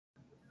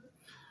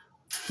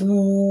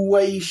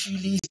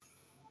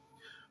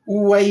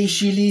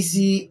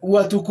Waishilizi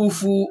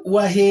watukufu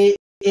wa he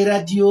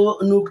radio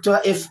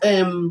nukta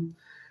FM.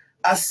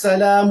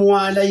 Assalamu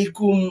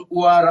alaikum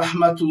wa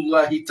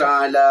rahmatullahi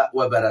ta'ala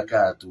wa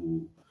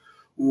barakatuh.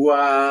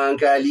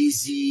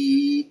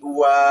 Waangalizi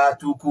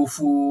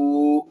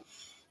watukufu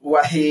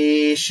wa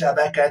he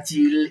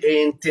shabakatil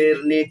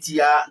internet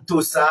ya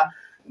tosa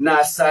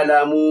na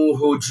salamu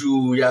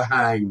hoju ya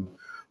hayu.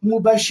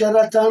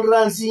 Mubasharatan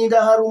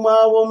ranzinda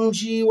haruma wa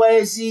mji wa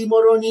ezi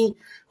moroni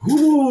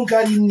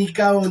hungali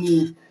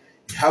nikaoni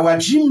hawa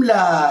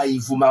jimla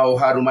ivumao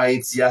haruma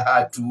eti ya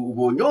hatu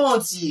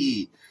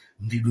ubonyoti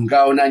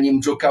ndidungao na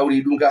nyimjoka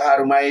uridunga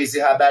haruma ezi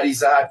habari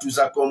za hatu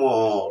za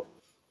Comores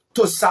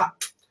tosa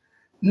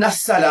na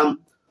salam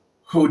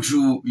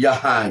hoju ya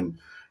hayu.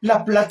 La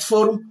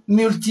plateforme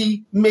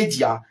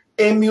multimédia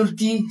et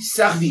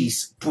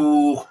multiservice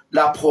pour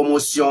la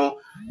promotion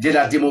de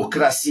la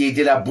démocratie et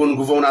de la bonne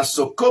gouvernance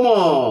au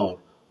Comores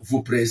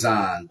vous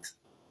présente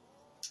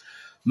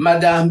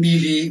Madame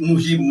Bili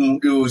muhimu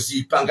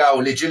dozi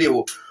pangao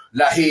lejeleo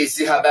la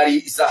hezi habari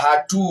za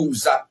hatu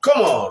za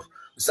Comores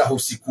za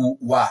usiku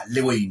wa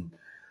lewin.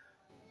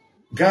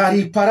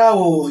 Gari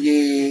parao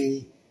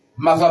ye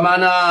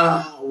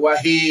mavamana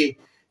wahe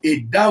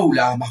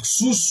daula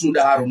mahsusu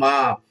da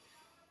haruma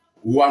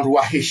wandu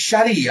wahe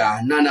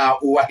sharia nana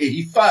wahe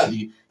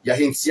hifadhi ya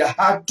hensi ya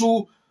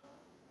hatu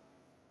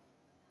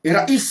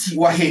raisi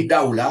wahe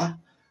daula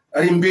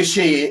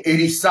rimbeshe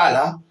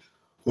erisala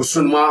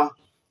husunma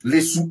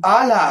le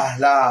suala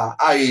la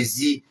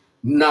aezi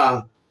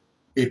na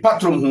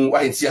patron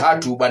wa hensi ya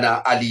hatu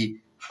bana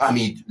Ali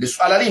Hamid. Le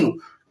suala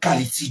linu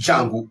kaliti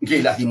jangu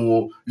ngela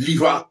himu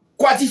liwa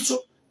kwa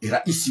diso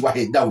raisi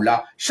wahe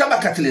daula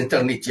shabakati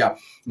l'internet ya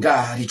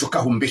ngari joka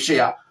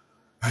humbeshea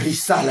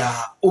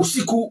risala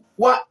usiku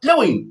wa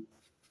lewin.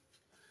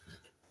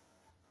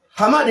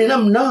 Hamade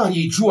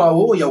namnari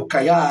juao ya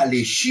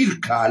ukayale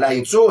shirka la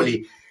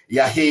insole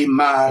ya he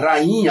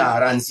maraiya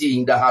ranzi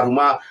inda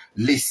haruma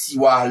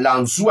lesiwa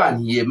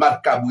lanzuani ye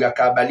markabu ya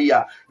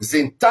kabalia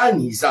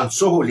zentani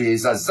zansohole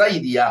za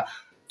zaidi ya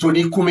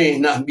tonikume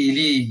na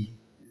mbili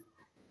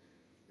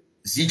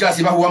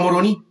zijazi bahu wa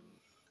moroni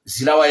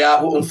zilawa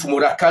yabo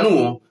mfumura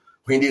kanuo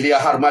huendelea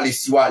haruma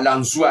lesiwa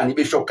lanzuani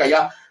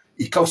beshokaya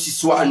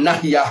ikausiswa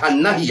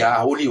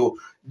hanahia ulio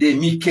de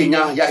mi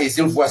Kenya ya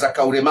hezemvua za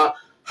kaurema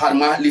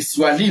harma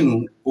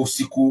liswalinu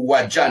usiku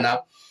wa jana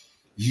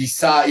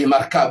yisa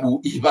markabu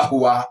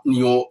ibahua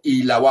niyo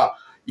ilawa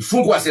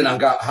ifungwa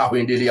zenanga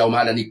hawendelea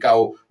umala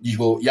nikao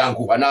diho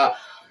yangu hana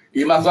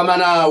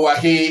imavamana wa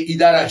he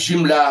idara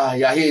jimla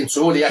ya he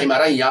nsole ya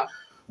himaraya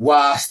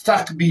wa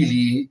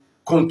stakbili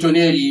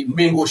kontoneri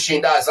mengo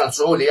shenda za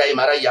nsole ya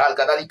himaraya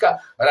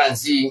halkadhalika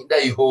ranzi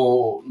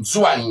daiho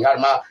nzuani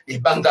harma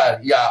bandar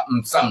ya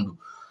msamdu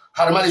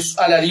harma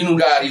suala linu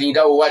ngari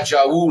lindao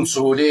wajawu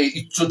nsole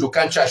itsodo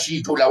kancha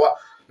shito lawa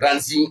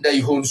ranzi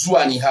daiho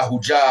nzuani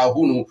hahuja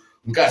hunu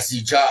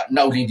ngazija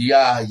na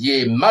ulindia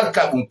ye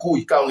markabu mkuu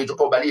ikao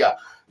ngetokobalia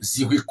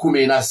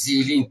ziwikume na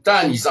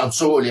zilintani za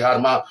nsole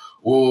harma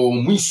o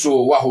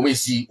mwiso wa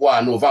homesi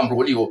wa November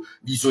ulio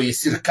dizo ye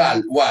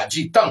sirkal wa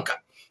jitanka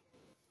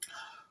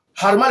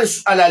harma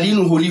suala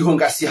linu holiho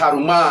ngasi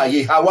haruma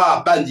ye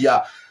hawa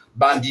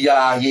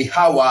bandia ye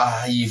hawa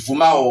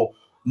ivumao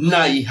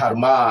nai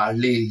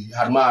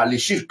harma le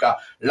shirka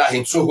la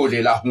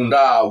hensohole la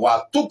hunda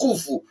wa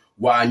tukufu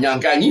wa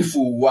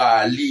nyanganifu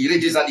wa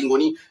lirejeza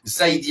lingoni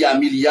zaidi ya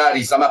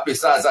miliari za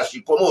mapesa za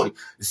shikomori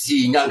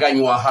zi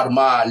nyanganyi wa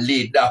harma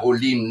le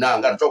daholin na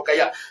ngartoka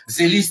ya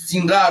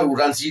zelistingaru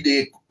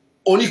ranzide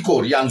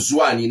onikor ya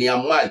nzuani ni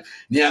amwali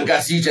ni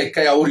angazija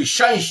ikaya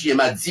orishanshi ya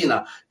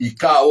madzina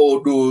ikao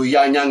do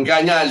ya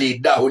nyanganya le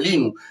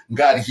daholinu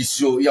ngari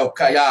hisio ya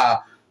ukaya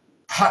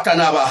hata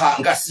naba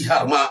ngasi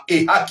harma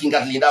haki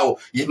ngarlindao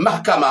ye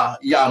mahakama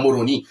ya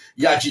moroni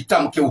ya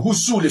jitamke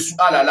uhusu le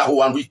suala la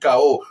huandu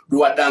ikao do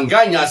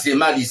wadanganya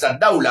zemali za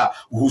daula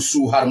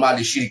uhusu harma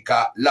le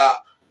shirika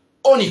la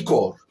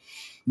onikor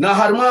na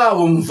harma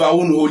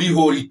mvaunu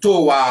holiho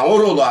litowa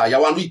orodha ya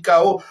wandu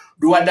ikao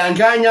do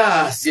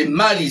wadanganya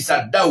zemali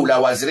za daula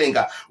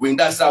wazirenga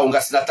wenda zao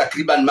ngasina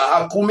takriban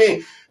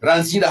mahakume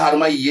ranzinda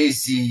harma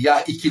yezi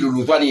ya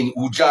ikiluludhani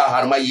uja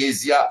harma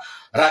yezi ya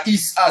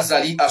Rais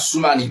Azali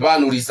Asumani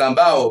banu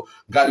rizambao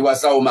ngari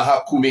wazao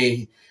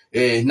mahakume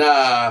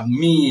na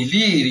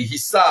miliri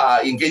hisa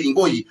ingeli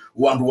ngoi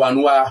wandu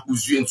wanua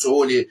uzue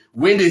nsohole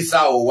wende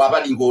zao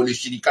wabalingo le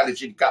shirika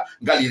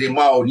ngali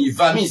remao ni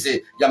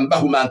vamize ya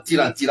mbahu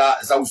mantira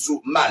za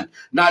usu mali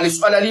na le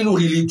swala linu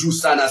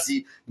lilijusa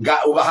nasi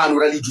nga ubahanu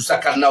ralijusa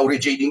karna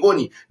ureje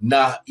ingoni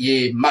na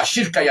ye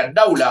mashirika ya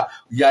daula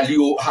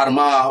yalio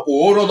harma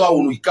ooroda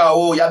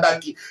unuikao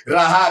yabaki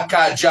raha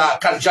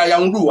karja ya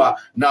undua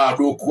na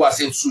dokuwa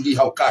sensuli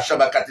haukasha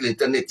bakati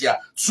internet ya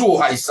tsuo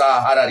haisa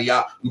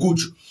hararia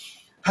nguju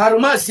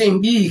harma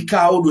sembi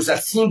kao do za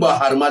simba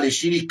harma le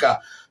shirika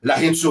la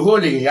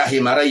hensohole ya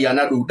hemarai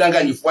yanadu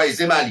danga ni fwa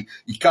zemali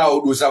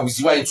ikao do za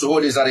uziwa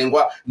hensohole za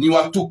rengwa ni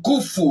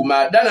watukufu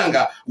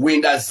madananga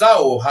wenda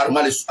zao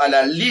harma le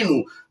suala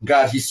linu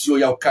ngari hisio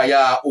ya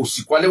ukaya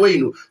usikwale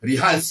wenu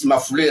rihansi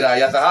mafulera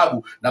ya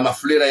dhahabu na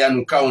mafulera ya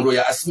nukaundo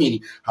ya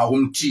asmini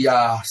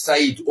haumtia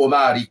Said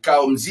Omari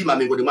kao mzima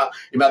miongoni mwa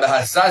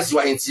mabahazazi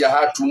wa hensi ya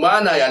hatu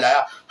mana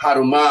ya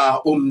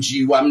haruma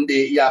umji wa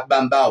mde ya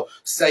bambao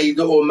Said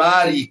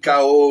Omari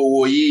kao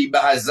woi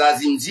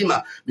bahazazi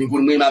mzima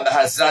miongoni mwa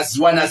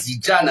mabahazazi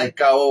wanazijana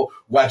kao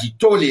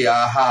wajitole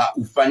ha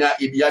ufanya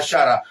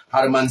ibiashara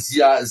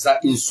harmanzia za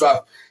inswaf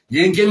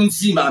yenge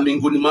mzima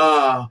miongoni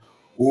mwa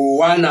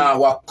wana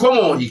wa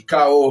Comores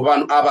kao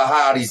van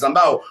abahari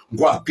zambao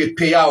ngwa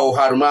pepe yao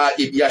harma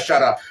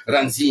ibiashara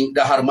ranzi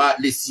da harma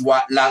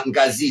lesiwa la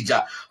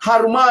ngazija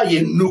harma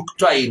ye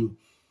nuktain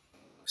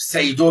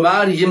Said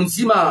Omari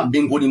yemzima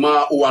miongoni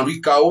mwa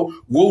uandikao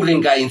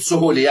worenga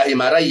insohole ya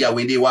emarai ya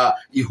wende wa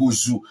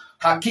ihuzu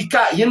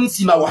hakika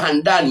yemzima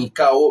wahandani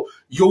kao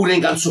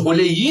yorenga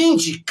nsohole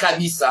yinji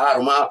kabisa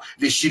harma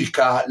le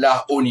shirika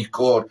la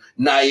Onikor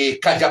nae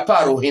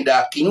kajaparo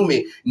henda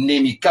kinume ne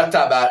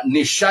mikataba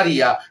ne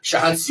sharia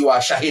shahansi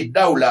wa shahid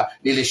daula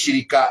le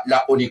shirika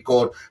la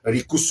Onikor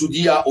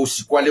rikusudia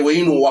usikwale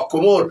wenu wa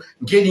Comores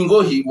ngeli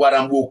ngohi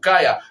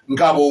warambukaya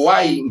ngabo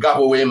wai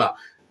ngabo wema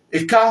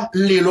eka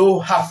lelo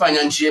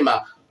hafanya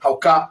njema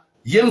hauka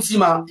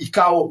yemzima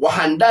ikao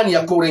wahandani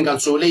ya korenga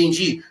nsole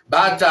inji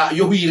bata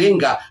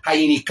yohirenga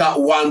hainika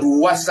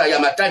wandu wasa ya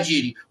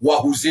matajiri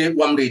wahuze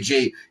wa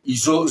mreje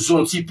izo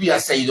zonti pia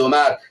Said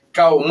Omar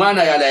kao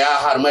mwana yala ya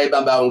harma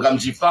ibamba nga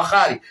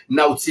mjifahari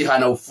na utiha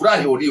na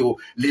ufurahi olio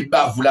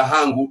libavula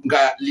hangu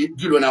nga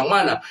gilo na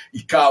mwana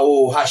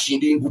ikao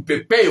hashindi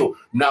ngupepeo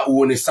na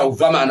uone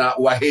sauvamana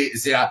wa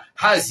hezea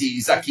hazi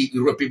zaki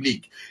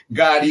republic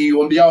gari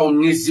ombiao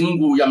Mwenyezi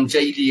Mungu ya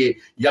mjailie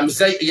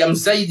ya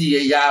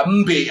mzaidie ya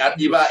mbe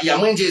adiba ya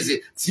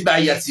mwenjeze tiba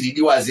ya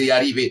tiridiwaze ya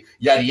rive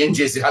ya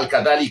rienjeze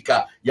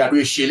halkadhalika ya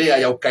rueshelea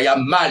ya ukaya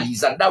mali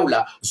za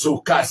daula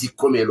zokazi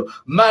komelo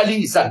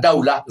mali za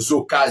daula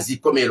zokazi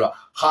komelo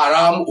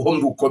haram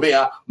homru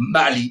komea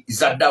mali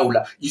za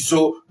daula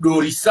izo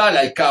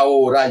dorisala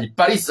ikao rai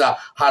parisa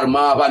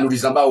harma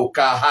vanurizambao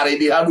ka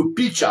harende hadu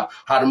picha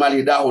harma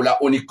le daula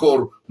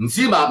Onikor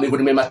mzima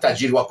miongoni mwa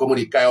matajiri wa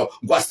Comores kao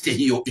ngwaste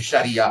hiyo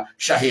isharia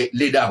shahe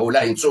le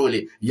daula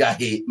insole ya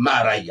he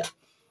maraya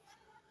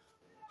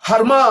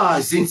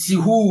harma zinti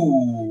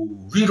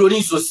hu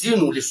vironizo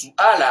sinu le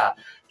suala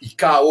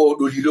ikao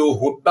dolilo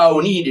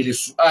hobaoni de le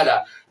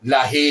suala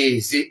la he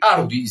ze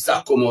ardhi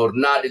za Comores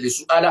na de le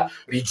suala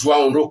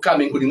rijuaondo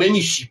miongoni mwa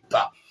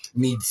mishipa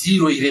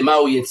miziro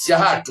iremao yensia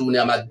hatu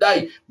na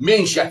madai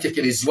menji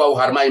yatekeleziwao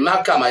harma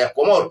mahakama ya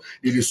Comores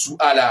de le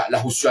suala la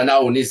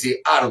husianao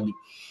neze ardhi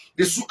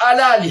de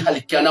suala li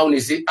halikianao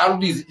neze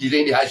ardhi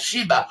lirende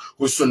hashiba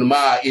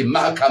husonma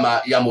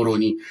mahakama ya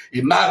Moroni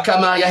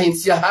mahakama ya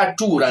hensia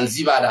hatu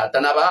ranzibala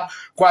tanaba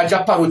kwa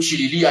japaro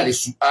chililia le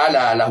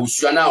suala la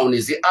husianao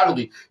neze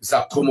ardhi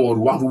za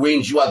Comores wandu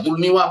wenji wa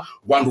dhulmiwa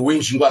wandu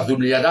wenji ngwa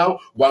dhulmiya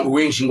nao wandu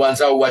wenji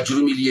ngwanzao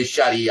wajurumilie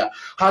sharia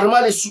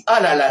harma le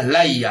suala la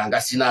laia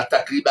ngasina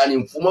takribani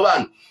mfumo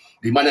banu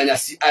limana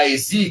nyasi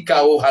aezi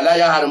kao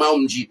halaya harma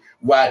mji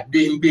wa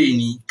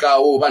dembeni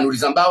kao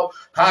vanurizambao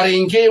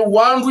harenge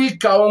wandu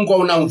ikaongwa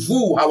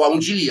unamvu hawa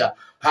unjilia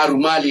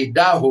harumali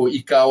daho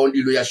ikao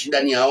ndilo ya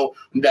shindani yao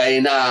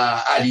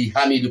ndaena Ali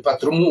Hamid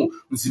patromu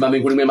mzima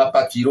miongoni mwa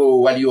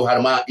mapatiro walio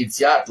harma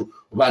itiatu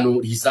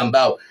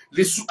vanurizambao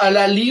le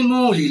suala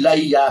limu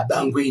lilaya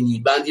bangweni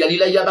bandi ya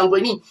lilaya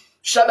bangweni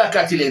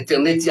shabakati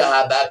l'internet ya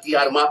habaki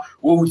harma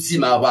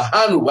uzima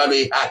wahanu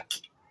walwe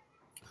haki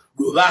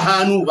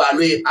dovahanu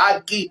walwe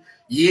haki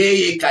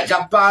yeye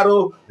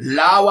kajaparo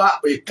lawa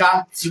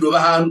eka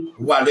sidovahanu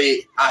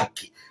walwe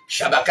haki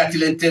shabakati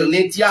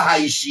l'internet ya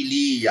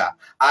haishilia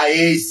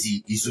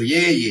aezi izo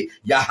yeye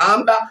ya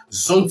hamba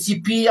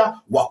zontipia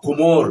wa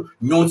Comores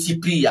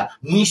nyontipia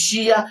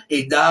mwishia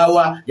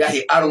edawa ya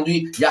he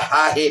ardhi ya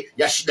hahe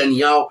ya shidani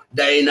yao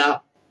daena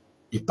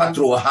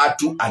ipatro wa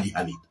hatu Ali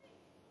Hamid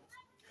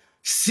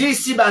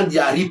sisi bandi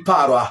ya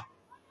riparwa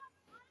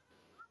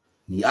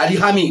ni Ali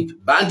Hamid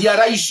bandi ya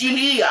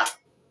raishilia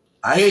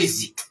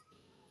aezi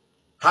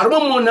harma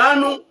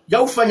monano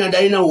ya ufanya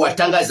daina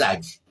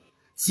watangazaji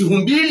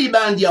sihumbili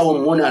bandi ya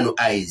monano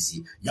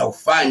aezi ya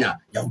ufanya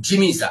ya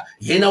ujimiza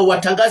yena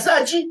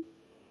watangazaji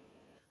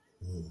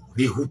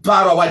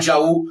rihuparwa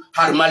wajau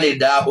harma le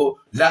daho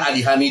la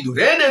Ali Hamid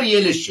rene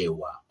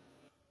rieleshewa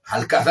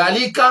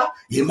halkadhalika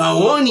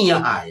maoni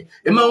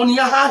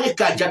ya hae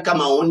kajaka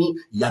maoni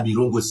ya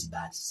mirongozi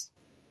basi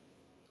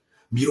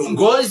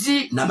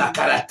mirongozi na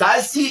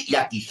makaratasi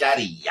ya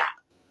kisharia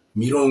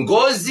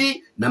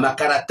mirongozi na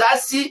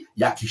makaratasi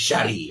ya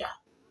kisharia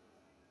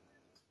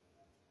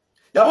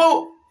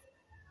yabo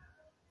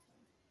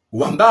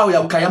wambao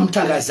ya ukaya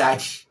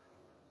mtangazaji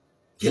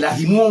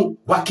kelahimu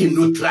wake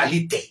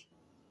neutralite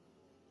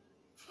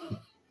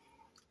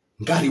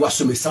ngari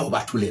wasomesao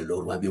batu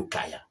lelo rwabe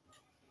ukaya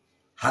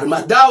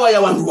harmadawa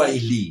ya wandu wa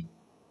ili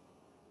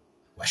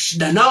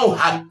washida nao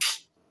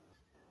haki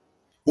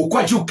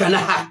ukwajuka na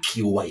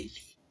haki wa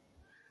ili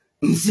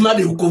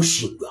nzimade uko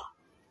ushindwa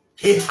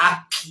he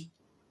haki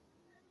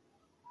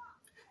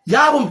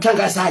yabo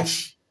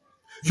mtangazaji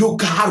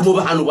yoka harmo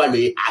bahanu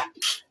wale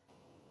haki.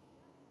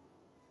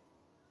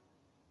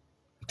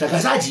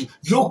 Mtangazaji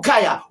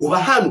yokaya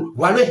ubahanu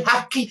wale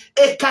haki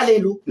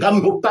ekalelo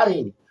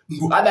ngamuhopareni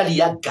nguhabali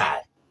ya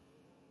gari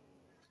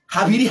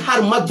habiri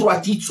harma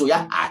droititso ya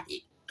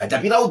hae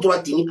kadabira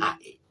droitini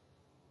hae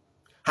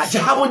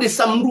haja habonde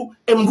samru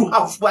emru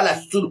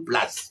hafwala sur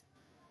place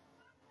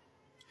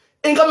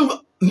engam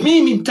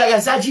mimi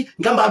mtangazaji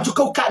ngamba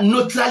ajuka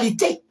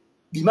neutralite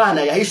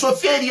bimana ya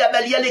shoferi ya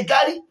bali ya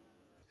legari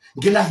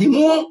ngela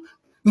himu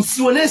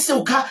msionese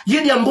uka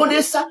yedi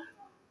ambondesa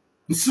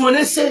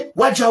msionese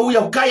waja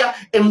huya ukaya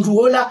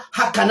emruola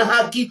hakana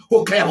haki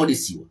ukaya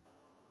bodesiwa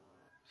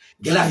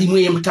ngela himu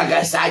ya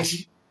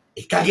mtangazaji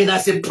ikagena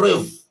se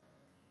preuve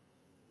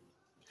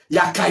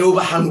ya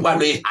kayoba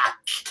hanubale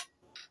haki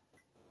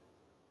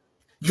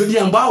yodi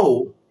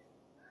ambao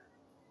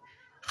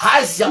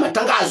hazi ya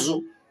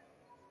matangazo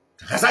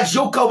mtangazaji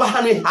yoka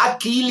ubahane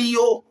haki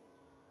iliyo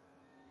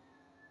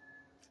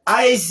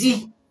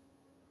aezi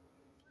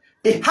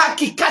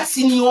haki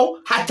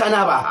katsiniyo hata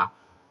nabaha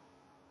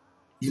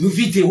inu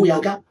video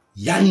yanga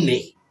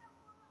yanne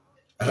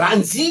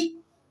ranzi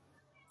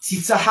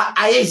sitsaha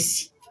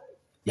aezi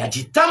ya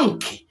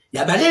jitamke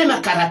ya balele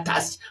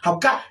makaratasi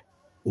hauka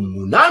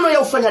umunano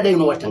ya ufanya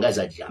daino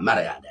watangazaji ya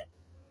mara ya dani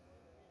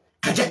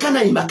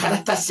kajakana ni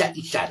makaratasi ya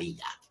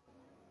kisharia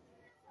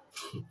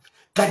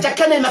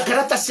kajakana ni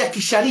makaratasi ya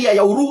kisharia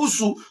ya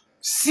uruhusu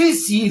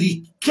sisi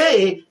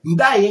rike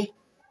ndaye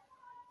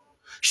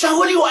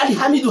shahuli wa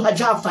alihamidu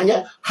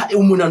hajafanya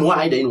umunano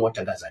wa daino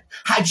watangazaji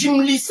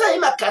hajimlisa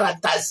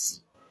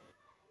makaratasi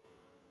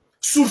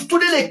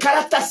surtout les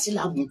karatasi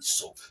la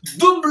mutso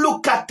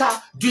double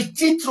kata du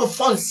titre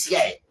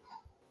foncier.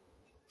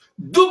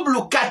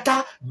 Double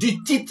kata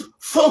du titre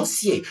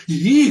foncier.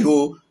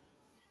 Lilo,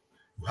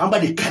 hamba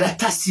de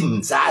karatasi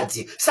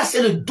mzazi. Ça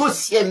c'est le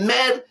dossier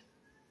mère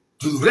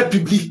d'une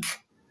république.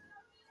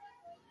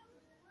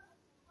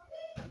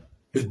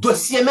 Le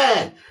dossier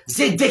mère,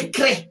 c'est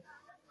décret.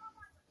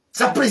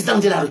 C'est président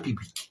de la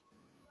république.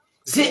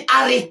 C'est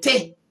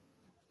arrêté.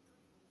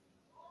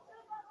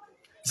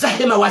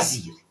 C'est ma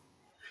wazir.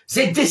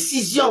 C'est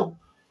décision.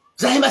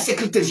 C'est ma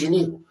secrétaire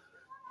général.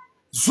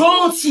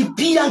 Zonti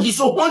pia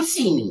gizo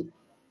honsini.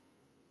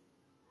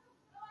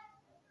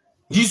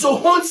 Gizo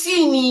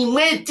honsini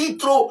mwe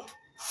titro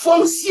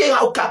foncier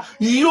hauka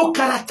yo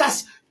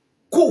karatas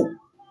ku.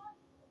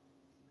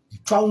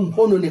 Itwa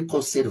hono ne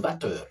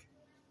conservateur.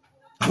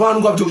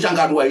 Abantu ngabyo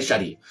byangano wa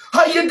ishari.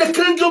 Ha ye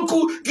decret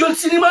yoku gyo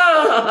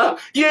cinema.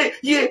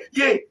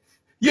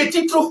 Ye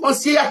titro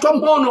foncier ya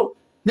hono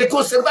ne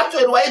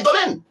conservateur wa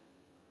domaine.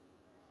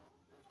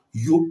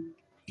 Yo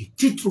et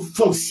titre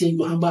foncier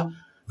yo hamba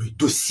le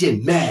dossier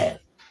mère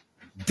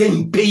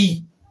d'un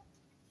pays.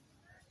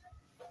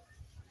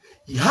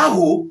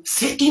 Yao,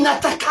 c'est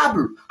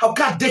inattaquable. Au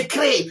cas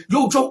décret,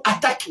 yojo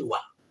attaquewa.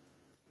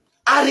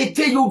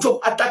 Arrêtez yojo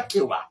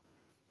attaquewa.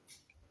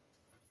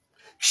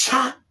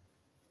 Cha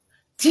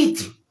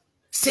titre,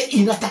 c'est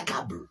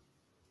inattaquable.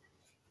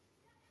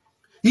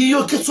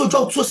 Iyo keso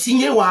jo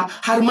signé wa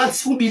harmat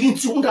fumbili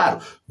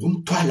tsiundaro.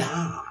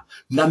 Umtwala.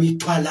 Na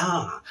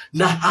mitwala,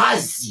 na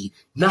hazi,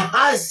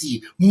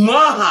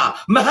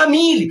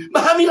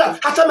 mahamila,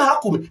 hata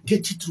mahakume,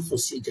 get titre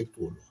foncier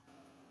jetolo.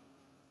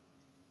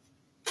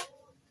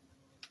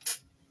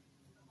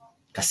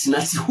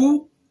 Kasinasi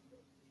hu,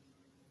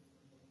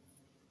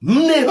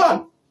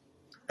 mnevan,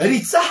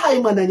 ritsa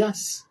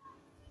haimananyasi,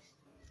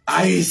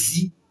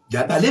 aezi,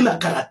 yabale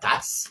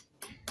makaratasi,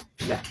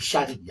 ya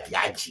kishari, ya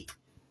yaji.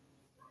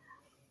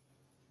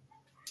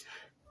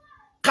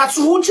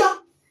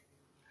 Katsuhuja,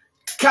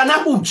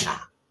 kanahuja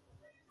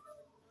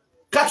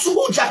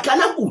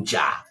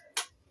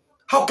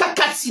hauka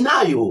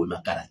katsinayo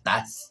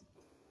makaratasi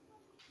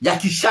ya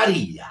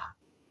kisharia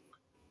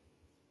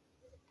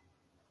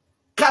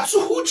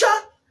katsuhuja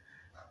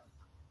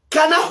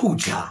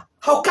kanahuja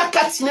hauka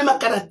katsine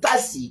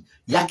makaratasi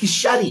ya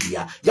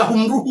kisharia ya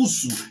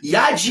humruhusu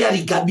yaji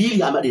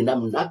aligabili amade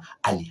namna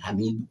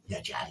alihamidu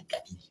yaji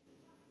aligabili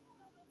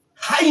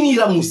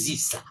hainira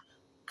muzisa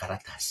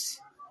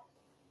karatasi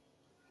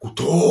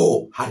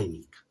kuto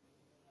harini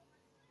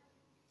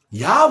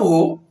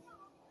yabo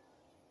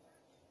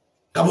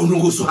kabo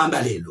nungusu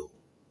hamba lelo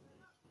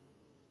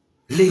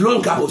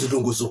ngabo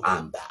nungusu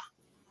hamba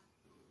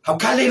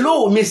hauka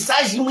lelo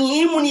message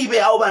muhimu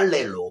nibe au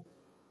lelo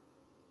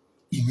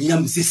il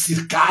mzee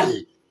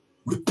Sirkal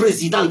le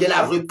président de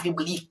la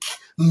république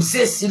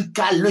mzee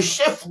Sirkal le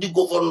chef du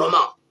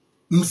gouvernement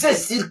mzee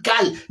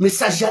Sirkal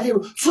message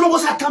lelo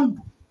sulongoza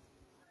tambu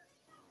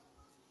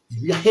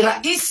ya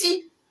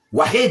raisi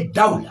wa he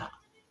daula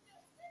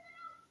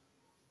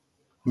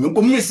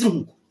Mungu Mwenyezi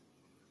Mungu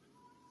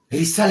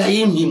risala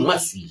yini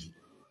mwaswili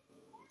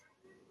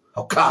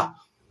hauka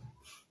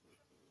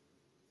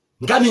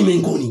ngami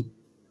mengoni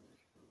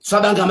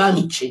swabanga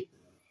mamiche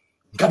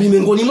ngami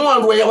mengoni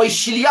mwandu ya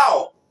waishili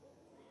yao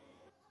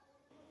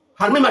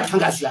harme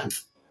matangazo yana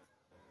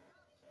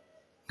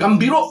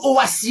ngambiro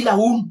owasila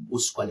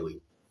usikwale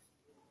wewe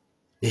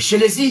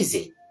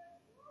neshelezize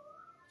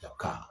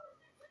hauka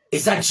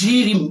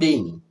ezajiri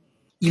mbeni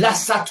ila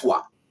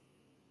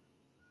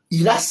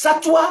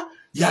satwa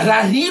ya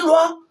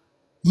rarilwa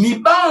ni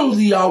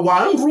bandi ya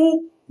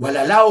wanru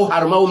wala lao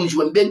harmao mji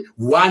wambeni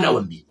wana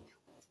wambeni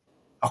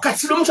wakati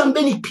silo mji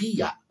wambeni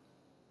pia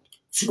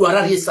silo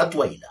warari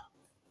satwa ila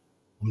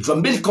mji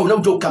wambeni kauna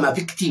ujo kama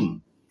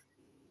victim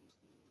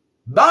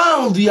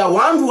bandi ya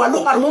wanru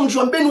walo harmao mji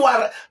wambeni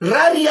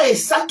warari ya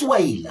satwa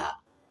ila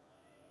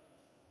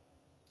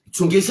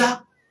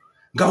tungeza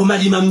ngabo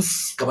malima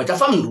msi kabata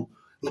famndu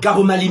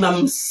ngabo malima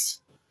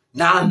msi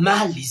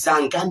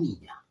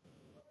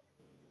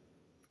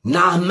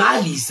na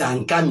mali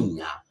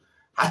zangamia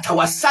hata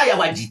wasaya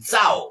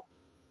wajitao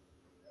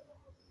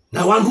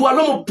na wandu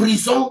walomo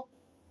prison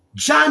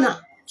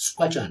jana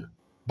sikwa jana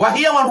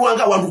wahia wandu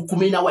wanga wandu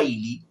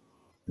 12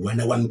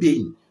 wana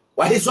wambeni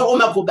wahezo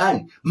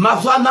omakobani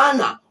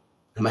mavamana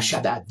na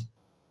mashababi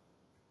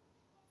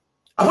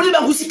abuli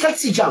bangusi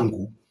kalisi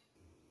jangu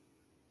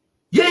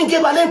yenge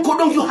balen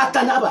kodong yu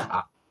hata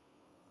nabaha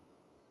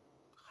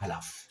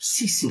halafu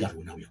sisi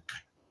ngaruna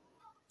uyakani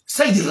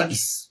Saidi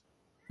Rais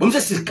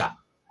bumze serikali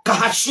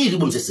kahashiri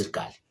bumze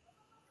serikali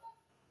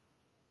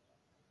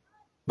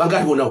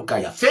bangari wona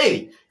ukaya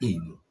feri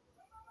ino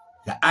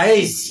ya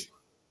aezi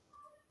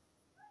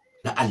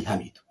na Ali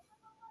Hamid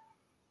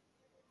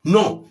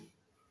non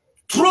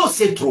trop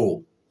c'est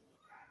trop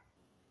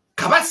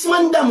kabasi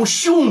manda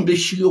mushumbe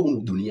shilio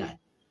duniani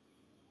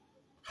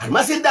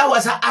harmase dawa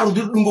za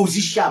ardu dungo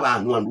uzisha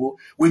abantu wandu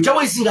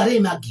wejawe zingare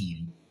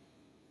magiri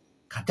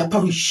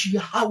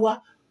kataparushia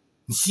hawa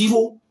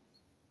nsiro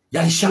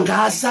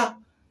yalishangaza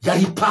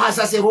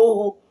yalipaza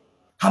zeroho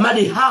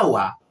hamade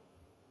hawa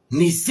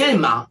ni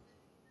sema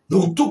na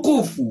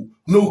utukufu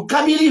na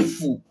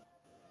ukamilifu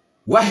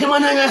wahe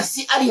mwananya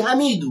si Ali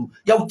Hamidu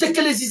ya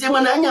utekelezi ze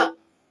mwananya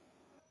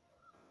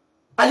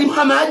Ali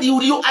Muhammadi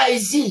ulio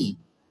aezi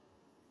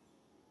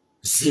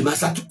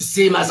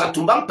zema za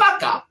tumba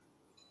mpaka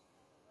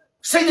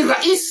Saidi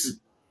Rais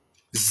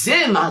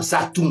zema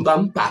za tumba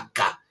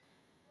mpaka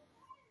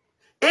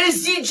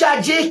ezi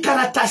jaje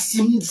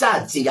karatasi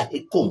mzaze ya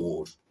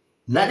Comores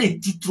na le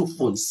titre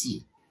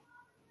foncier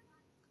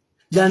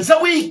yanza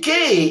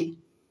wike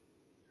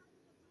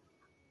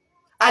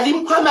Ali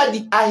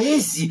Muhammadi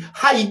aezi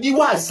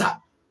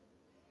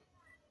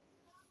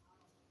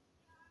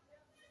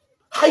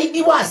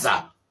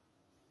haidiwaza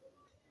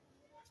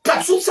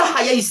katsusa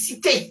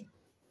hayaisite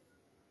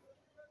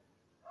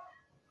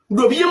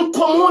Dobiye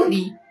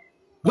mkomori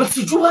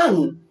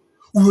wasijuwanu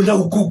uyola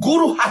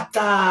uguguru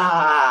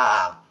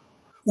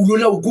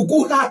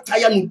hata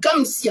ya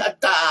nukamsi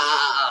hata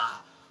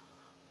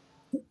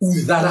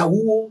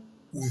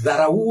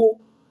udharauo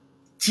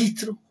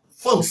titre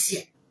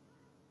foncier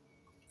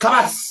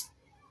kabasi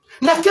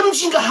na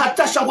kemjinga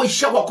hata shangwa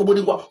ishawa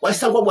kubulingwa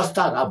waisangwa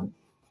wastarabu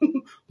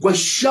kwa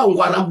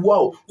shangwa rambu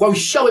wao kwa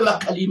ushawe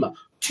makalima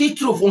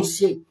titre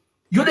foncier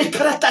yode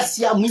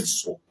karatasi ya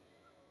mwiso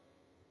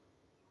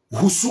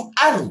husu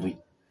ardhi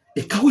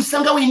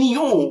ikawisanga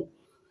weniyo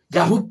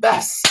ya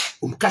rubasi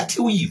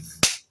umkati wivu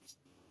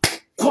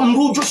kwa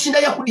mrujo shinda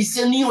ya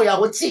kudiseniyo ya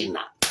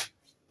wotena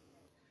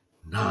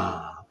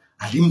na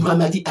Ali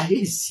Muhammadi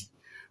aezi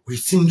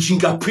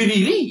wesimjinga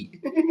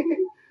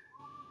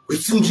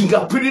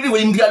piriri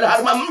weimbiala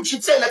harma mchi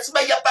tena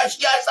tiba ya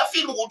bashi ya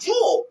safiru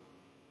ujuo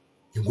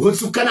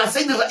yungosu kana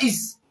Saidi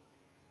Rais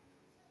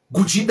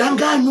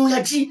gujidangano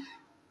ya ji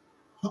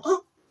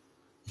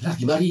ila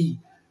gimari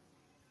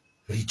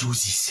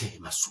rijuzise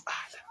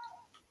masuala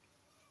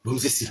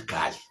bumze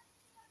serikali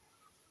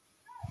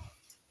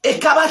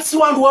ekabati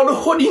wandu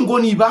walohodi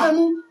ngoni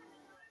banu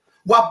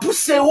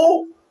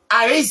wapuseo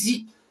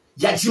aezi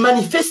ya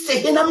jimanifeste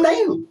henamna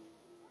ino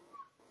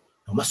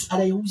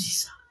masuala ya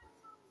uzisa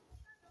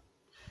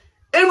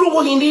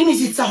Enrugo hindini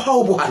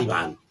zitahau buhari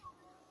banu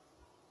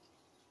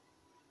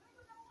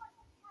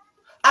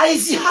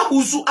aezi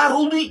habuzu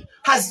aruli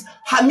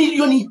ha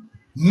milioni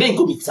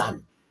mengo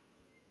mitano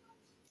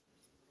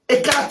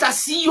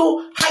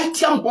ekaratasiyo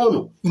haitia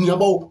mhono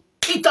inyabao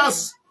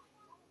kitans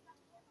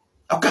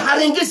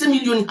akaharengeze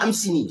milioni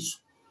 50 hizo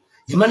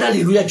imana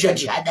haleluya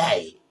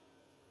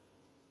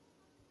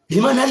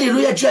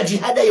jaji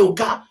hadaye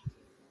uka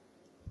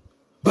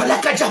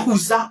balaka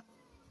jahuza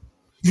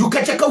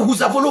yukaja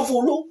kauhuza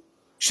volovolo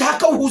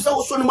shaka uhuza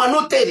usoni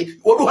manoteri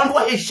waduhandu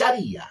wa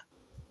sharia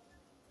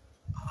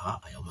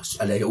aya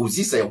masuala ya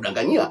uzisa ya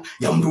udangania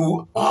ya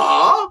mru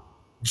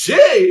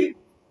je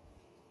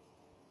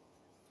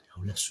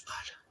haula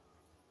suala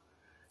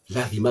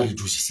la himari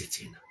juzise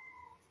tena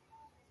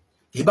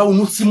eba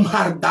unuti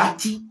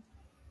mharbati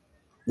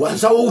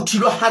wanzawo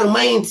utilo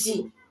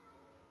harmainti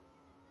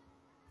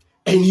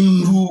eni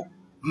mru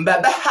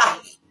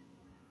mbabahahi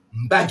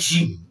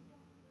mbajim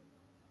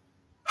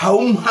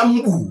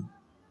haumhambu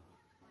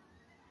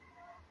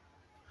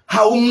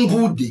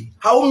haumbude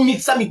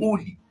haummitsa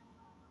mihuli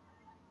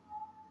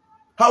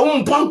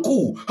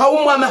haumpanku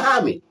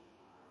haumwamahame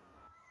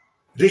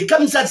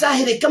rekam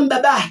zazahi rekam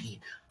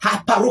babahi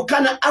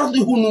haparokana ardhi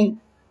hunu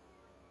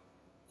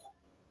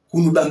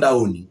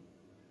bambaoni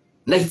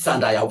na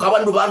itsanda ya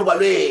ukabandu bandu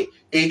balwe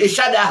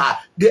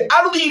eshadaha de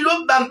ardhi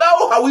ilo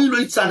bambao hawilo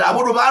itsanda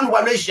abodo bandu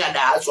balwe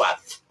shadaha swa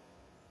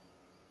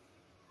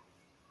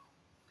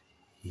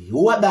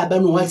yuwa baba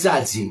no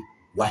wazazi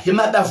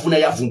wahema bavuna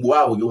ya vumbu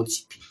wao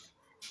yontipi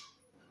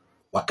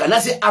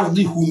wakanaze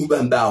ardhi hunu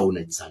bambao na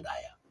itsanda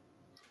ya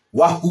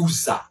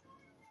wahuza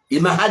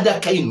imahada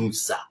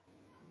kainusa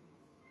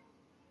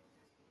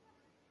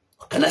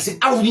wakanaze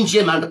ardhi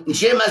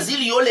njema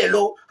zili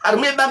yolelo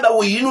harume bamba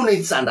weyinu na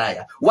itsanda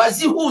ya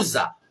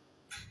wazihuza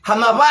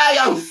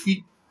hamabaya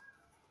mfi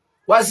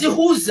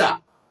wazihuza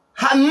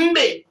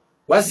hambe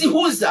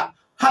wazihuza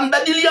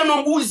hambadilia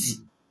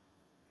nombuzi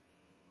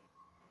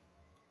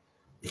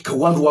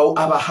ikawandu wao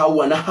aba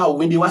hawa na hao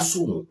wende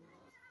wasumu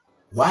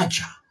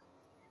waja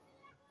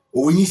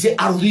uwenyize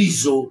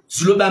ardhizo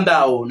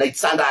zilobambao na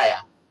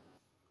itsandaya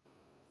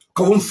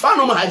kwa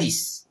mfano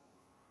mahadisi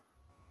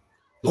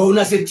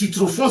waona ze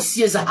titro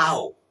foncier za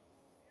hao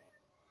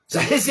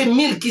za heze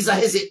milki za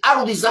heze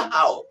ardhi za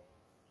hao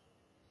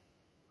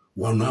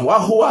wana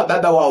wahuwa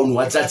baba wao ni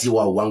wazazi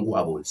wao wangu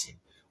wabonse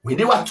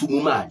wende watu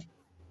mumali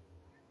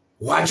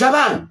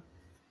wajabana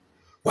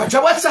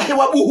wajawatsahe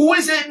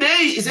wabuhuweze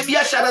bei ze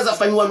biashara za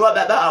fanywa wa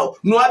baba hao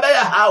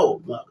nwabaya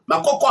hao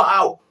makoko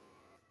hao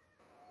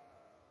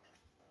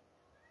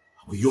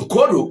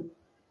yonkodo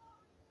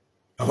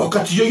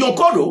wakati yo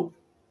yonkodo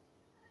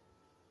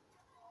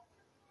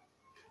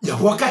ya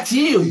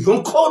wakati yo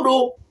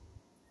yonkodo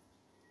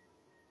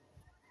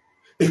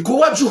eko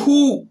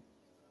wajuhu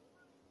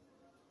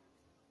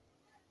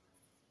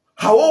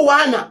hao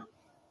wana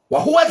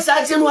wahuwa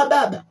zaje nwa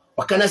baba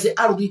wakanaze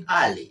ardhi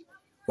hale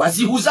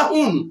wazihuza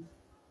hunu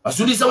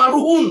wasuliza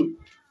waruhunu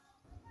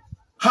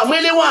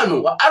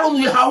hamwelewano wa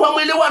ardhi hawa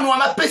mwelewano wa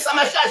mapesa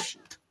mashashi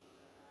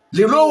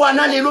lelo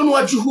wana lelo ni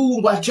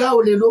wajuhu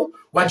wajao lelo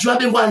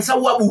wajuambe mwanza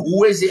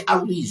wabuhuweze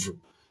ardhizo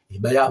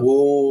ibaya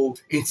ho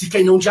entika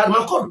inonjar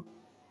makolo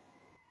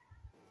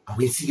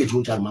awe ensige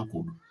jonjar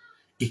makolo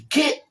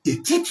eke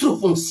titre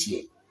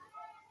foncier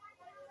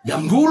ya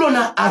mrulo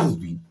na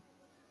ardhi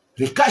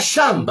reka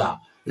shamba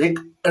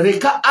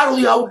reka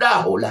ardhi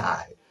audaho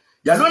la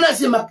yalona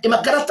zema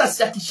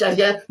karatasi ya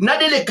kisharia na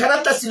les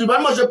karatasi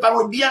moi je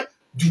parle bien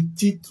du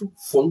titre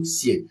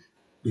foncier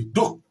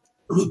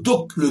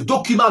le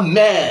document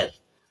mère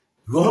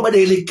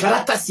les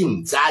karatasi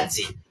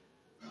mzazi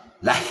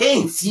la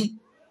hensi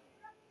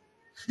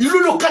ilo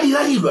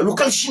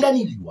lokali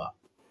shindaniliwa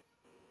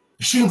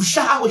shingu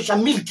shahaho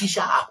shamilki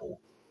shahaho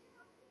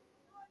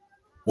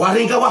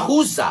warenga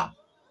wahuza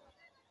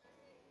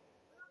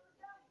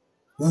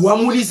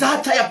uamuliza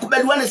hata ya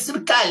kubaliwa na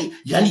serikali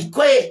yani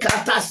kwe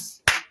karatasi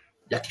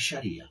ya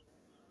kisharia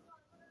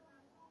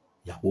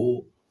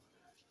yaho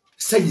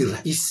sayi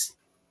rais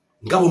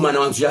ngabo mana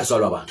wanzu yazo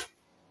alwabana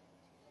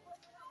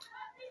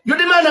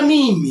yode mana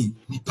mimi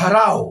ni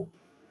parao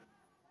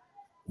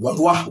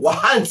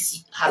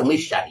wahansi harumwe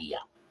sharia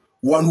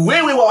wanu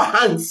wewe wa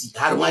wahansi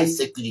harumwe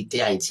security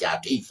ya nchi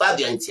yako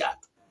hifadhi ya nchi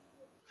yako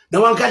na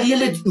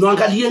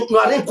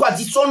wangalie kwa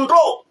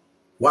zisondo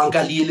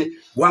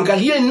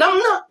wangalie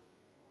namna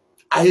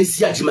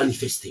aezi aji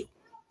manifeste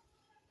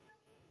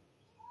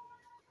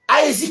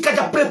aezi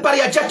kaja prepare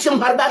ya jakshem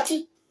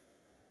harbati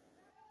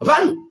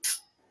vanu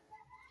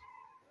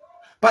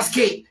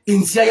paske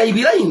insia ya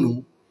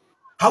Ibrahim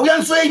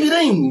hauyanzo ya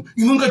Ibrahim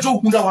inunga jo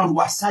kunda wandu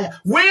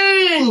wasaya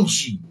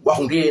wenji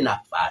wahunge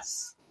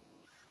nafasi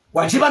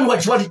wajibanu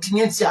wajiwati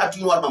tinyensi hatu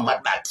inu warma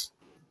marbati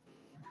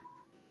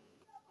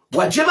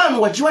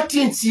wajibanu wajiwati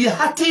tinyensi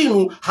hatu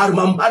inu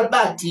harma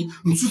marbati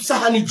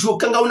msusahani jo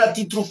kanga una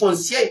titru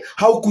foncier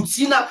hau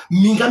kutsina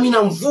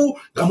mingamina mvu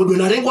gamodo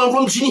na rengu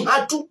wangu mjini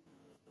hatu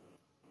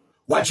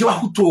wajiwa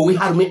hutowe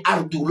harme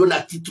ardi ulo na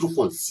titru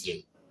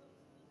foncier.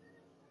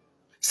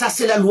 Ça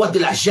c'est la loi de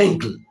la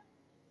jungle.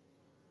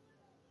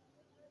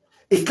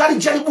 Et quand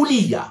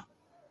jaribulia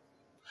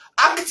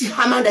akti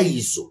hamanda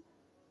hizo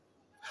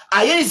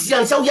ayezi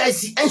anzao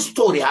yaezi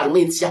instaure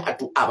harmensi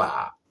hatu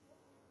aba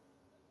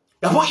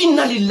yabo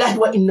inna lillahi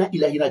wa inna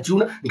ilahi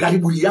rajiuna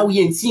ngaribulia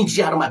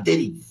yensinji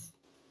harmaderi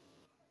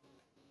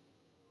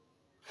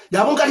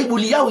yabo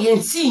ngaribulia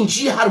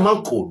yensinji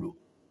harmankodo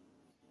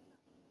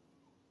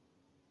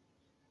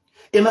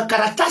ema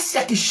karatasi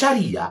ya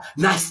kisharia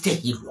na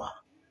stehilwa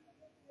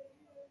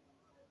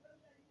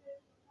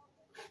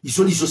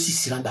izo nizo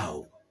sisi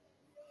randao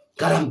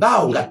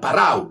karambao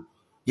ngaparao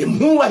ye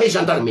muwa he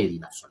gendarmerie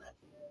nationale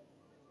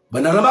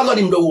banarambalo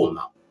ni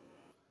mdowoma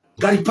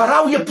ngari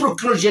parao ye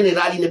procureur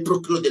général ne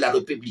procureur de la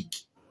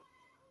république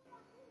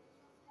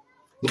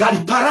ngari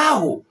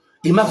parao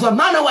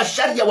imavamana wa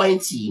sharia wa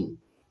nchi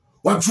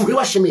wajuhe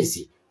wa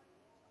shemezi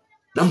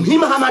na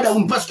mhima hamada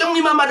paske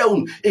mhima hamada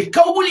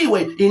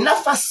kaubuliwe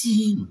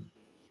inafasi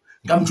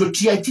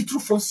ngamjotia titre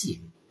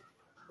foncier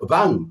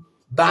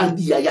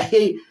bandi ya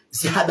he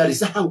si habari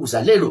zangu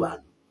za lelo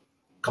bana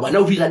kama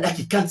na uvila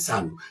dakika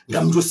 5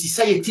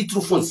 ngamjosisa ye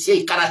titre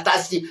foncier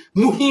karatasi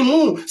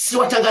muhimu si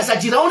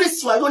watangazaji raone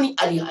si walioni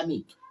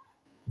alihamiki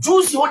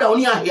juzi oda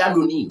oni ya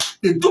loni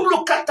le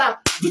double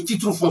kata du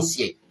titre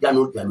foncier ya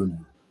loni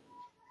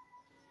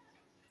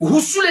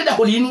uhusule da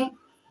holinu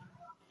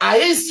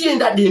aesi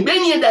enda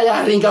dembeni enda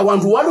ya renga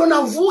wandu walo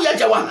na vuya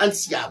jawa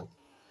hansi yao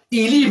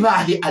ili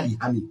bahe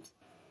alihamid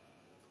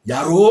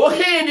ya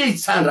rohe de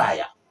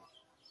sanraya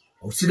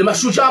usile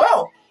mashuja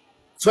wao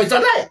sio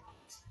sanraya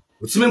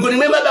usime ngoni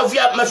memba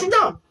bavya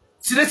mashuja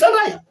sile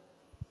sanraya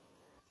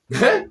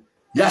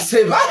ya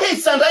sevahe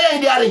sanraya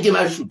ndi arenge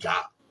mashuja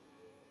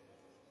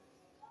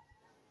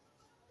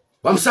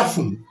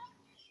wamsafu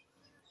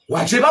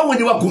wajeba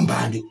wendi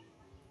wagumbane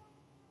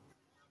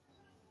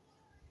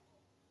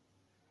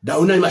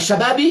dauna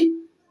mashababi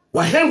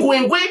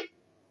wahengwengwe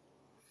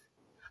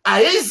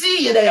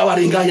aezi yenda ya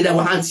warenga yenda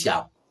wahansi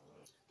yao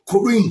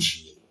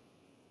kubinji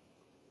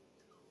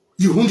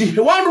yuhundi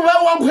hewandu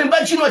wangu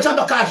hemba chino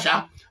chamba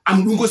kasha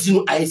amdungo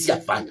sinu aezi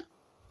afanya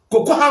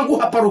kwa hangu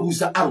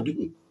haparuguza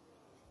arudi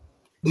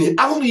ni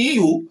arudi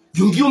hiyo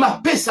yungiyo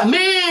mapesa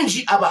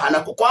menji abahana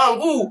kwa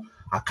hangu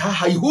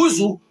akaha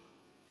ihuzu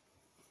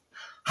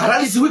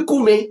haralizi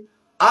wikume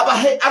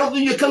abahe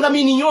arudi yekanga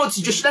mini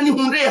nyoti joshidani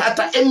hunde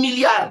hata 1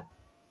 miliard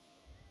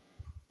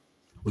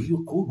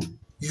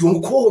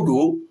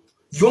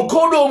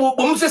yonkodo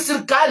bomuse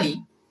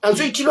serikali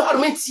anzo ikilo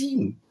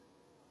harmentini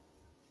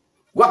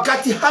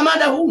wakati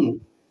hamada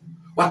hunu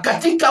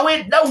wakati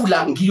kawe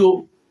daula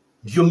ngiyo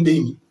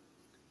mbeni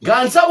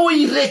ganza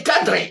wi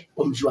recadre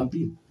omjiwa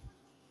mbini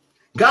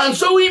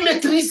ganza wi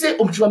maîtriser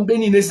omjiwa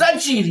mbeni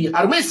nezajiri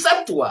harme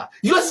satwa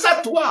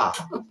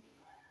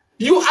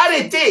yo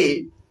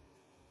arrêté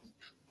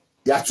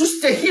ya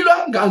tuste hilo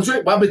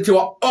ganzo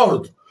babetewa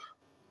ordre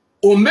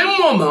au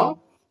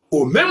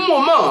même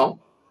moment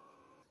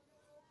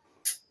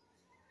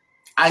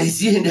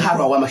aizi hende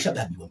harwa wa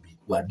mashababi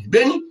wa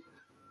beni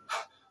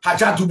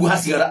hajatubu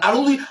hasigara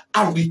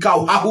arudi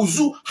kao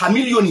hahuzu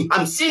milioni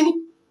 50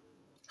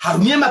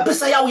 harumie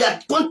mapesa yao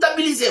ya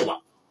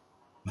kontabilizewa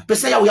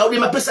mapesa yao ya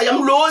mapesa ya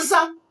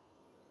mloza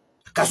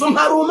kasom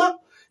haruma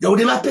ya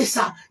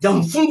mapesa ya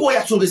mfungo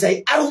ya tsongeza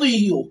arudi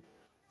hiyo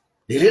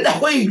leleda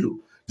hilo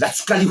la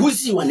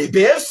tukalihuzi wa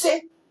NBFC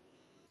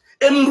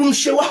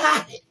emrumshe wa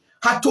hahe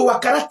hato wa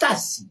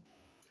karatasi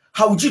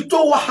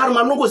haujito wa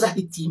harmanogo za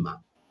hitima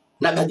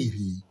na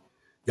badiri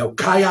ya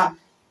ukaya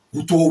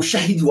utoa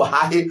ushahidi wa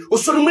hahe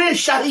usonume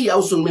sharia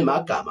usonume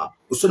mahakama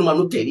usonume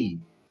noteri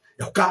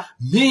ya uka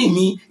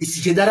mimi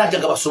isije daraja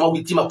ga basoma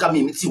witima kama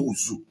mimi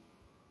tihuzu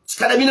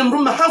sikada mine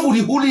mruma hangu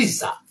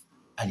lihuliza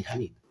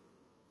alihamid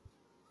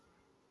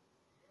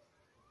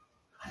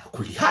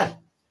kuli hali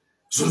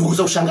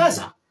zunguza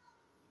ushangaza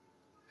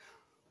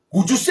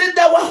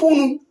ujuseda wa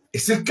hunu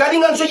serikali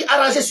nganzo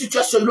arrange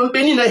situation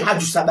lombeni na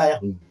haju sabaya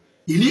hunu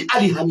ili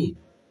alihamid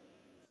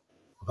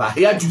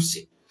bahia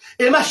juse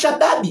ema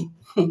shababi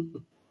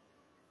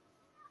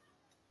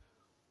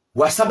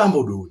wasaba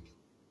mbodoni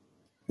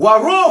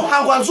waro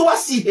hangwanzo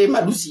wasihe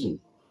madusini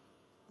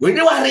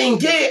wende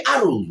warenge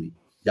arungi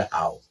ya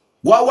hao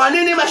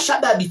wawanene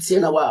mashababi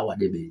tena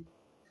wadebe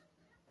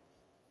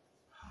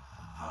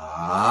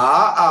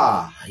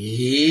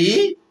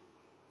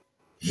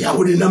ya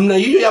wone namna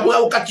hiyo ya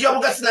wakati ya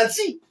wakati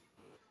nansi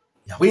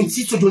ya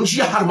wensi to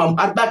donjia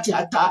harma harbati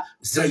hata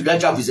Israeli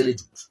javizele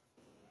jutu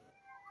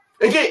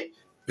enge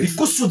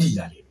rikusudi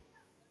yale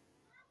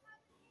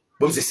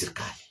bomze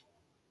serikali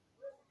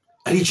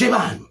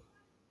alijebanu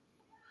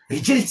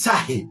rijeli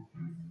tsahe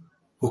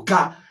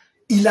uka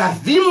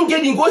iladhimu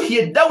ngeni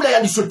ngohi daula ya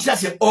nisotia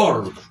ze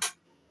ordre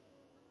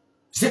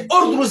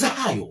za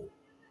hayo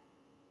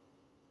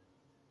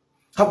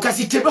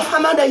hakaziteba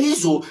hamada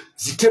hizo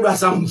ziteba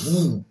za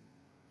mvu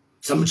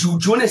za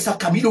mjujone sa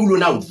kabila ulo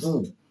na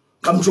mvu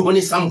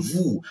kamjogone sa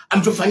mvu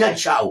amjofanya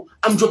chao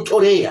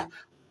amjotorea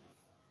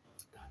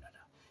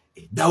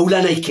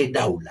daula na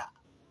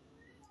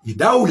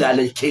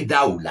ike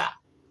daula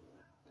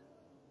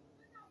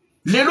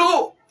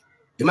lelo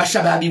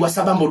mashababi wa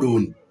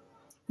sabambodoni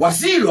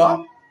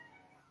wazilwa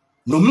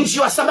no mji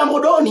wa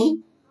sabambodoni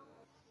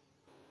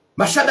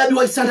mashababi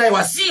wa Isandaya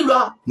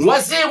wazilwa ni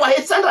wazee wa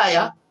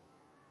Isandaya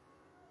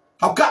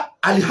haka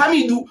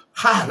alhamidu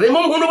ha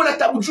remo mhono wala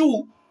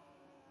tabuju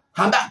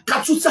hamba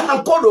katutsa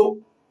hankodo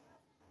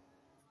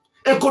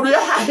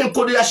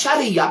enkodo ya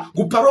sharia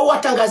guparo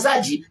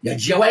watangazaji ya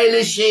jia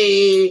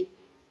waeleshe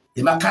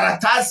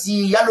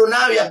makaratasi yalo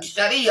nayo ya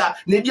kisharia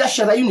ne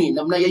biashara yuni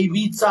namna ya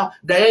ibitsa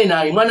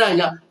daena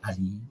imwananya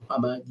ali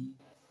Muhammadi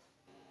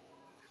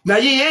na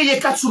yeye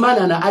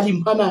katsumana na ali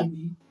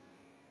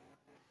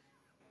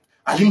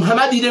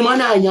Muhammadi de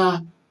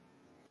mwananya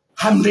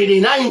hamrede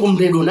nayi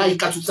ngumredo nayi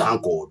katutsa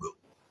hankodo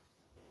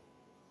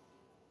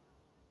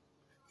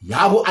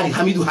yabo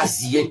alihamidu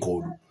haziye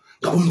nkodo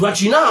ngabundwa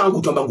china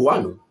ngutamba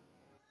nguwano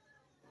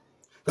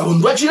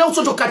ngabundwa china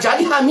usoto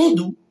kajali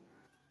hamidu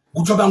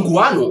ngutamba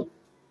nguwano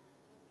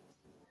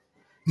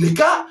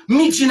nika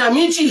michi na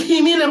michi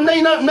himile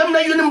namna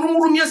yone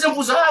mrunguru mieze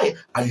mfuza hae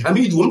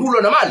alihamidu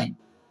wambulo na mali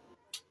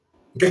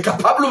ngeka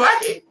Pablo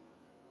wae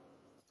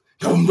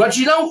ngabundwa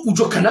china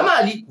ujoka na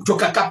mali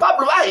ujoka ka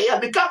Pablo wae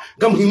abeka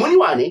ngamuhimoni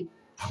wane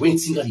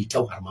awensinga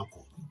litau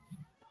harmako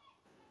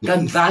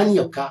ngandhani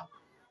yoka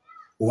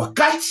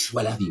wakati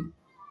waladhimu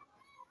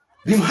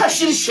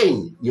limhashiri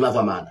sheni ni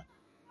mavamana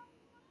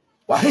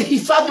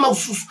wahehifadhi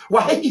maususu,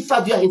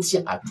 wahehifadhi ya hensi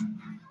ya hatu.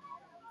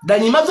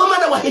 Dani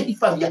mazomana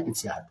wahehifadhi ya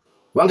hensi ya hatu.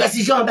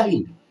 Wangazi jamba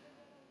hindi.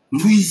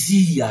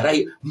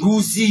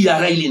 Mbuzi ya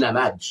raili na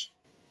maji.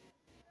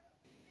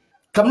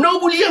 Kamna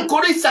ubuli ya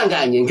nkore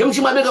sanganye,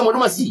 ngemchi mabega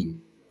mwadoma siye.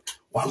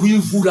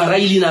 Wawivura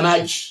raili na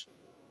maji.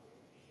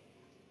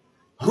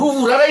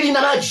 Ruvura raili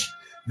na maji.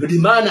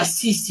 Yodimana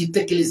sisi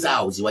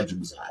tekelezao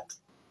ziwajibu za hatu.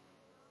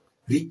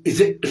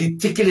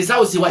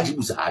 Tekelezao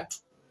ziwajibu za hatu.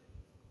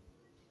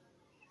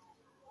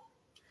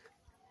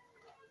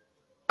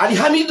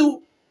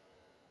 Alihamidu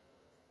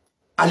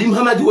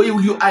Alimhamadu wa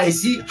yulio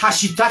aezi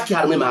hashitaki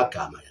harme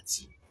mahakama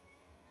yati.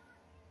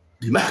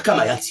 Di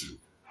mahakama yati.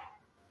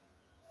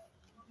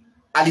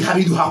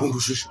 Alihamidu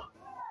hahundushishwa.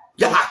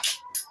 Ya haki.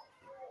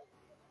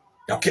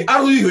 Ya ke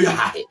aruyo ya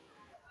hahe.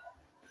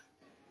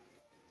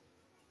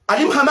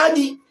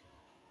 Alimhamadi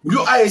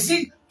yulio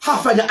aezi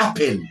hafanya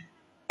apel.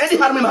 Edi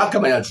harme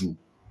mahakama yatu.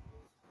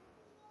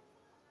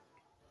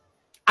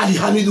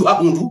 Alihamidu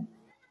hahundu.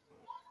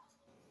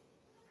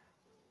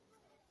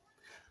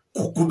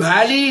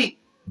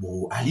 Kukubali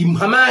bo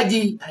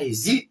alimhamadi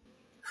aezi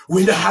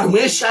wenda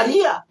harme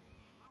sharia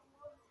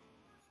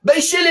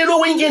baishele lo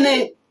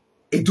wengene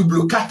et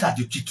double cata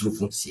de titre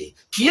foncier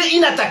qui est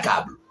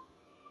inattaquable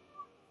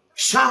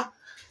sha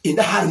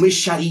enda harme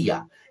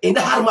sharia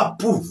enda harma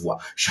pouvoir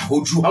sha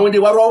hoju hawende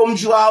waro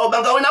mji wao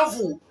banga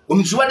wenavu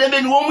mji wa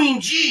dembe ni wo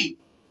mwinji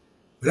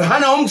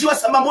rahana mji wa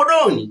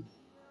Samambodoni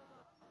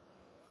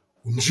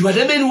mji wa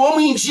dembe ni wo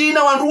mwinji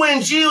na wandu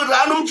wenji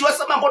rahana mji wa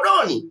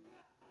Samambodoni.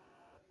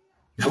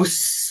 Na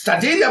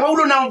stadili ya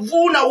waudo na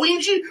mvu na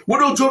winji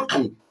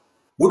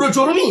wodo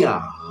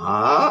jorumia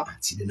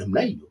atide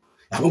namna hiyo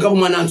yabongabo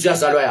mwana nzu ya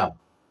zalwa yabo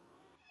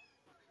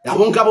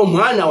yabongabo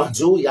mwana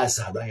wanzu ya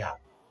zalwa yabo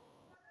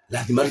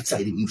lazima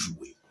litsaili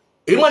mjuwe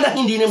mwana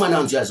hindi ne mwana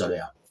nzu ya zalwa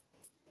yabo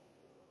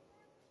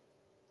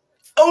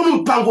onu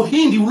mpango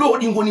hindi ulo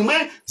dingoni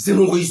mwe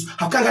zenongo izo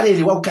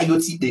hakangalele wa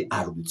ukayoti de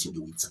arubuti de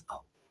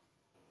witsao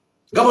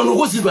ngabo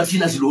ngozi lwa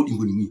tina zilo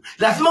dingoni mwe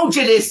lazima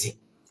ujeleze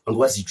ndo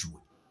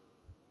wazijuwe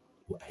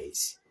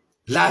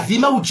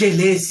lazima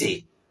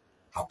ujeleze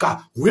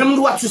haka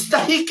wemdu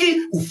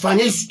watustahiki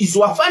ufanye izo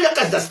wafanya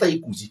kazi za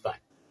stahiki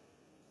uzifanya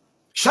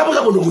shabu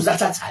ngabo ndo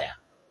zatataya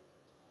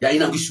ya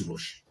ina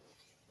ngishuroshi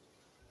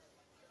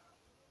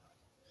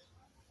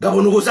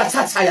ngabo ndo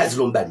zatataya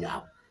zilombani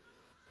yao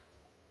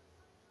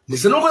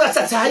nisenongo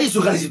zatataya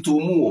izo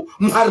ngazitumu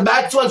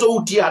mharbati wanzo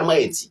utie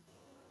harmaenzi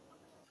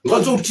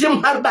wanzo utie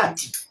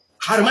mharbati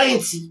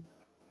harmaenzi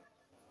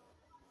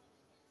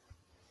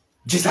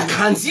jisa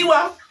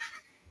kanziwa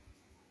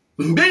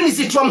mbeni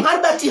zitwa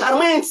mharbati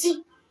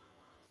harmensi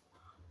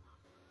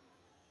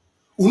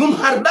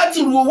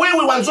mharbati ndio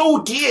wewe wanzo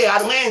utie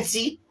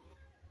harmensi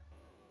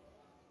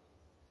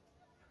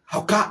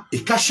haka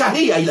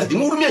ikasharia ila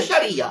dimurumia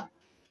sharia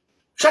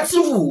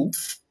shatsivu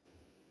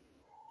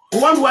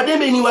wandu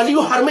wadembe ni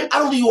walio harme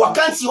ardhi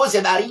wakansi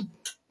hoze dari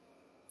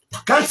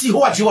wakansi ho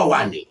wajiwa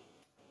wane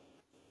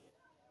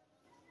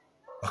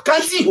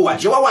wakansi ho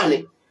wajiwa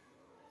wane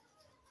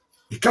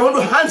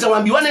ikawondo hanza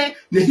wambiwane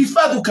ne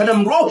hifadhu kana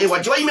mrohe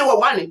wajiwa ime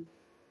wawane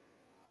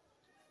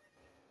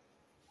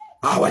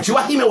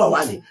wajiwa ime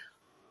wawane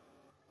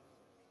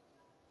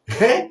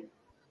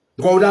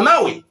ngona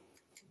mawe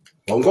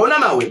ngona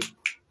mawe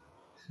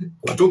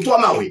watoto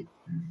mawe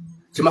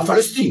sema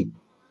Palestine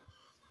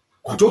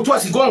watoto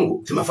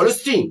sigongo sema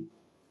Palestine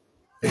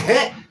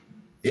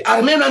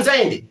armena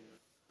nzaende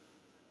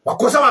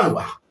wakosa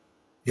wanwa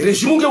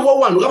regime nge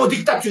wawanu ngabo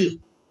dictature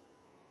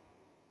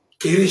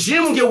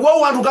regime nge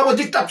wawanu ngabo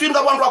dictature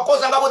ngabo wandu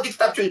wakosa ngabo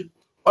dictature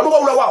wandu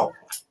waula wao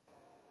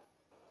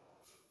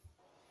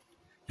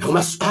ya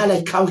masuala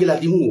ikaunge la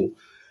dimu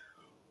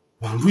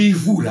wandu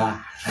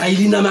ivula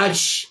raili na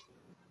maji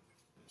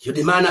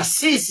yode maana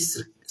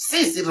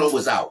sisi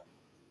rongo zao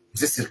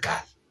mze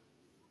serikali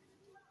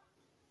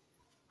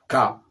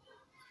ka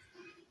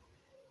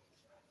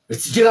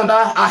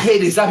etijiramba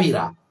ahede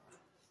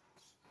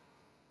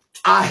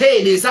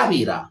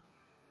zabira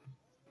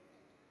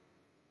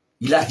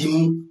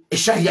iladimu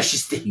esharia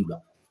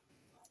shistehula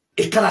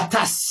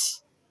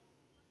ekaratasi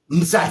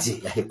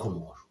mzaze ya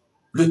Comores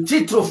le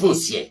titre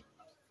foncier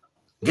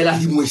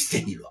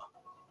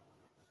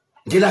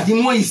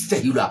geladimu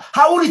istehula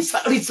hauri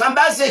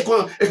ritsambaze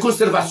e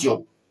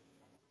conservation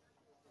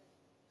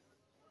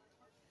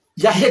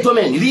ya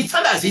domaine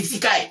ritsambaze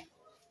itikai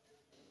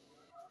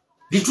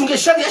litunge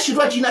sharia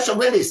shindwa jina cha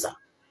urendesa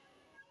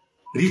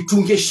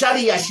litunge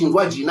sharia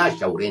shindwa jina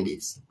cha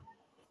urendesa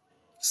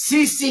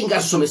sisi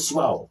ngasomesi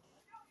wao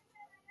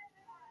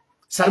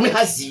sarme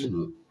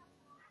hazinu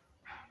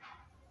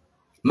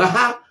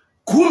maha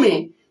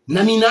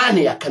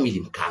 18 ya kamili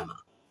mkama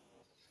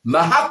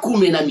maha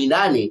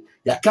 18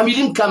 ya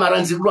kamili mkama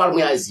ranzirwa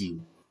arme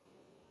hazinu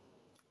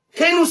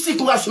henu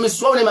siku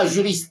ngasomesi wao ne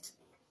majuriste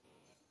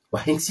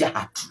wa hensi ya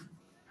hatu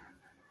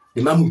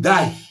ne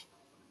mamudai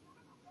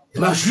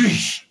ma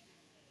juge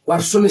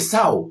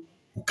warsomesao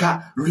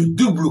ka le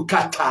double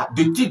kata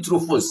de titre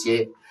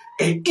foncier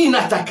est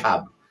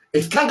inattaquable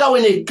et kanga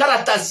wene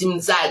karatasi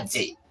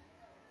mzaze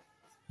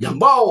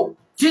yambao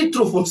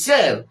titre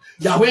foncier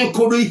ya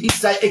wenkodo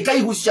hisa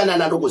ekai husiana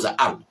na ndogo za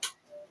ardhi.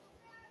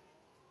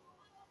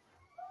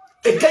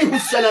 Ekai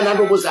husiana na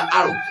ndogo za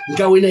ardhi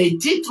ngawe na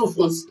titre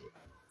foncier.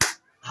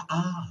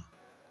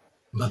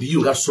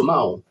 Mabiyu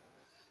ngasomao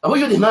abo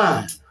yo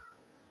dema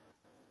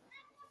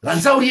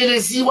ranza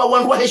urieleziwa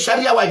wandu wa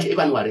sharia waje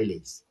banu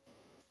warelezi.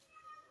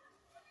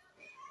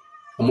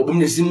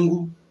 Mwenyezi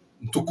Mungu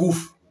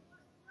mtukufu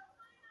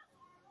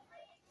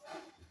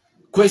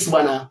kwesi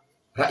bwana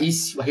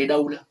rais wa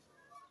daula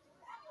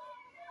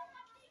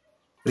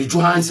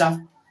rijuhansa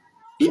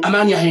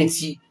amani ya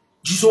hensi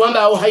jiso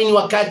ambao haini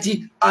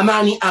wakati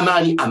amani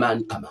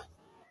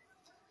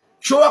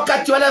sho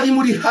wakati wala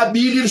rimuri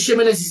habili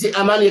rishemelezise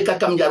amani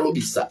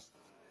yakakamjarobisa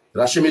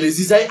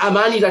rashemelezise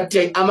amani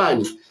ratia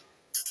amani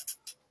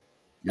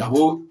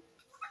yabo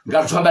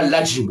ngarjwaba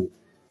lajimbo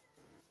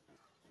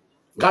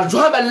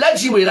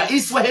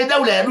rais wa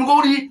daula ya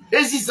dungori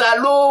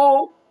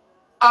ezisalo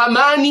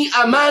amani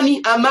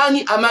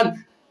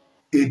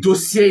e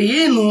dossier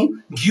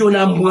yenu ngiyo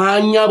na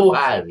mwanya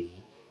bohari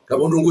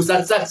kabondongo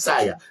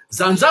zatsaya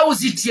zanzao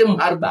zitie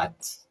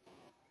mharbati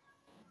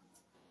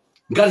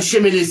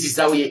ngalshemelezi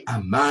zawe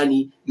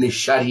amani ne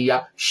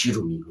sharia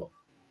shirumiro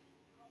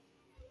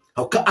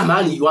hauka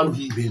amani yuandu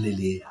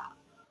hibelelea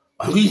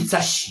wandu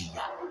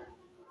itashia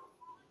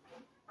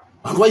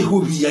wandu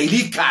ihubi ya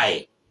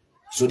ilikae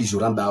sodi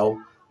zorambao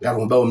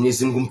ngarombao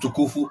Mwenyezi Mungu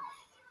mtukufu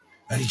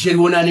alijeri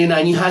wona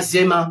nena ni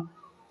hazema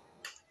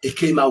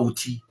eke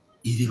mauti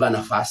iliva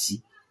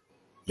nafasi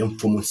ya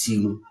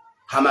mfomosinu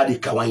hamadi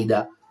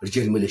kawaida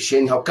rijeri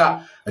mwelesheni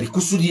hauka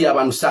rikusudia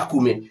abantu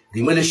sakume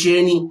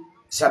rimwelesheni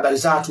habari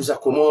zatu za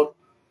Comores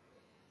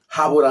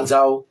habora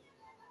nzao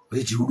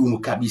rijihudumu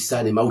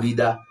kabisa ni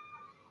maulida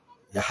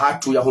ya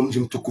hatu ya mji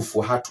mtukufu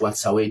wa hatu wa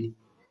Saweni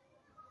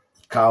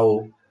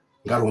ikao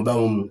ngaromba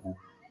Mungu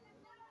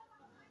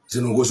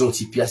zinongozo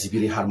ntipia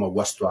zibiri harma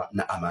wastwa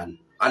na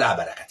amani ala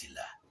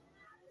barakatillah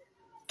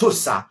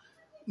tosa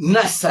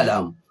na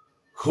salam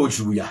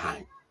hoju ya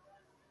hani